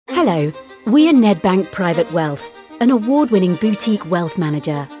Hello, we're Nedbank Private Wealth, an award-winning boutique wealth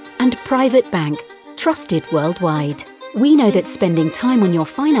manager and private bank trusted worldwide. We know that spending time on your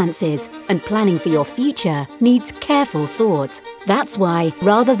finances and planning for your future needs careful thought. That's why,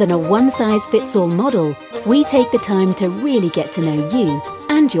 rather than a one-size-fits-all model, we take the time to really get to know you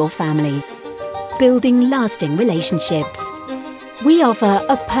and your family, building lasting relationships. We offer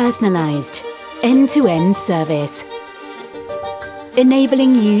a personalized, end-to-end service,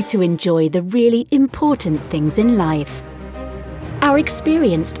 enabling you to enjoy the really important things in life. Our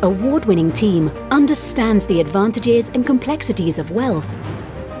experienced, award-winning team understands the advantages and complexities of wealth,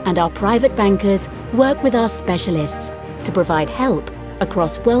 and our private bankers work with our specialists to provide help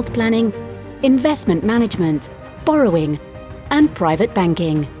across wealth planning, investment management, borrowing, and private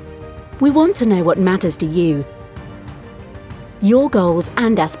banking. We want to know what matters to you, your goals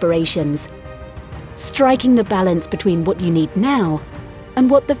and aspirations, striking the balance between what you need now and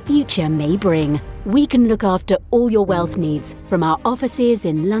what the future may bring. We can look after all your wealth needs from our offices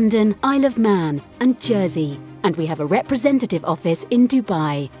in London, Isle of Man and Jersey, and we have a representative office in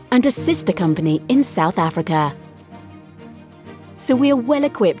Dubai and a sister company in South Africa. So we are well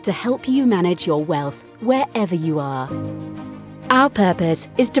equipped to help you manage your wealth wherever you are. Our purpose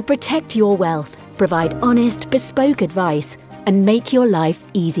is to protect your wealth, provide honest, bespoke advice, and make your life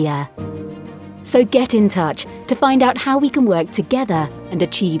easier. So get in touch to find out how we can work together and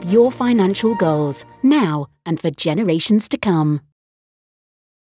achieve your financial goals now and for generations to come.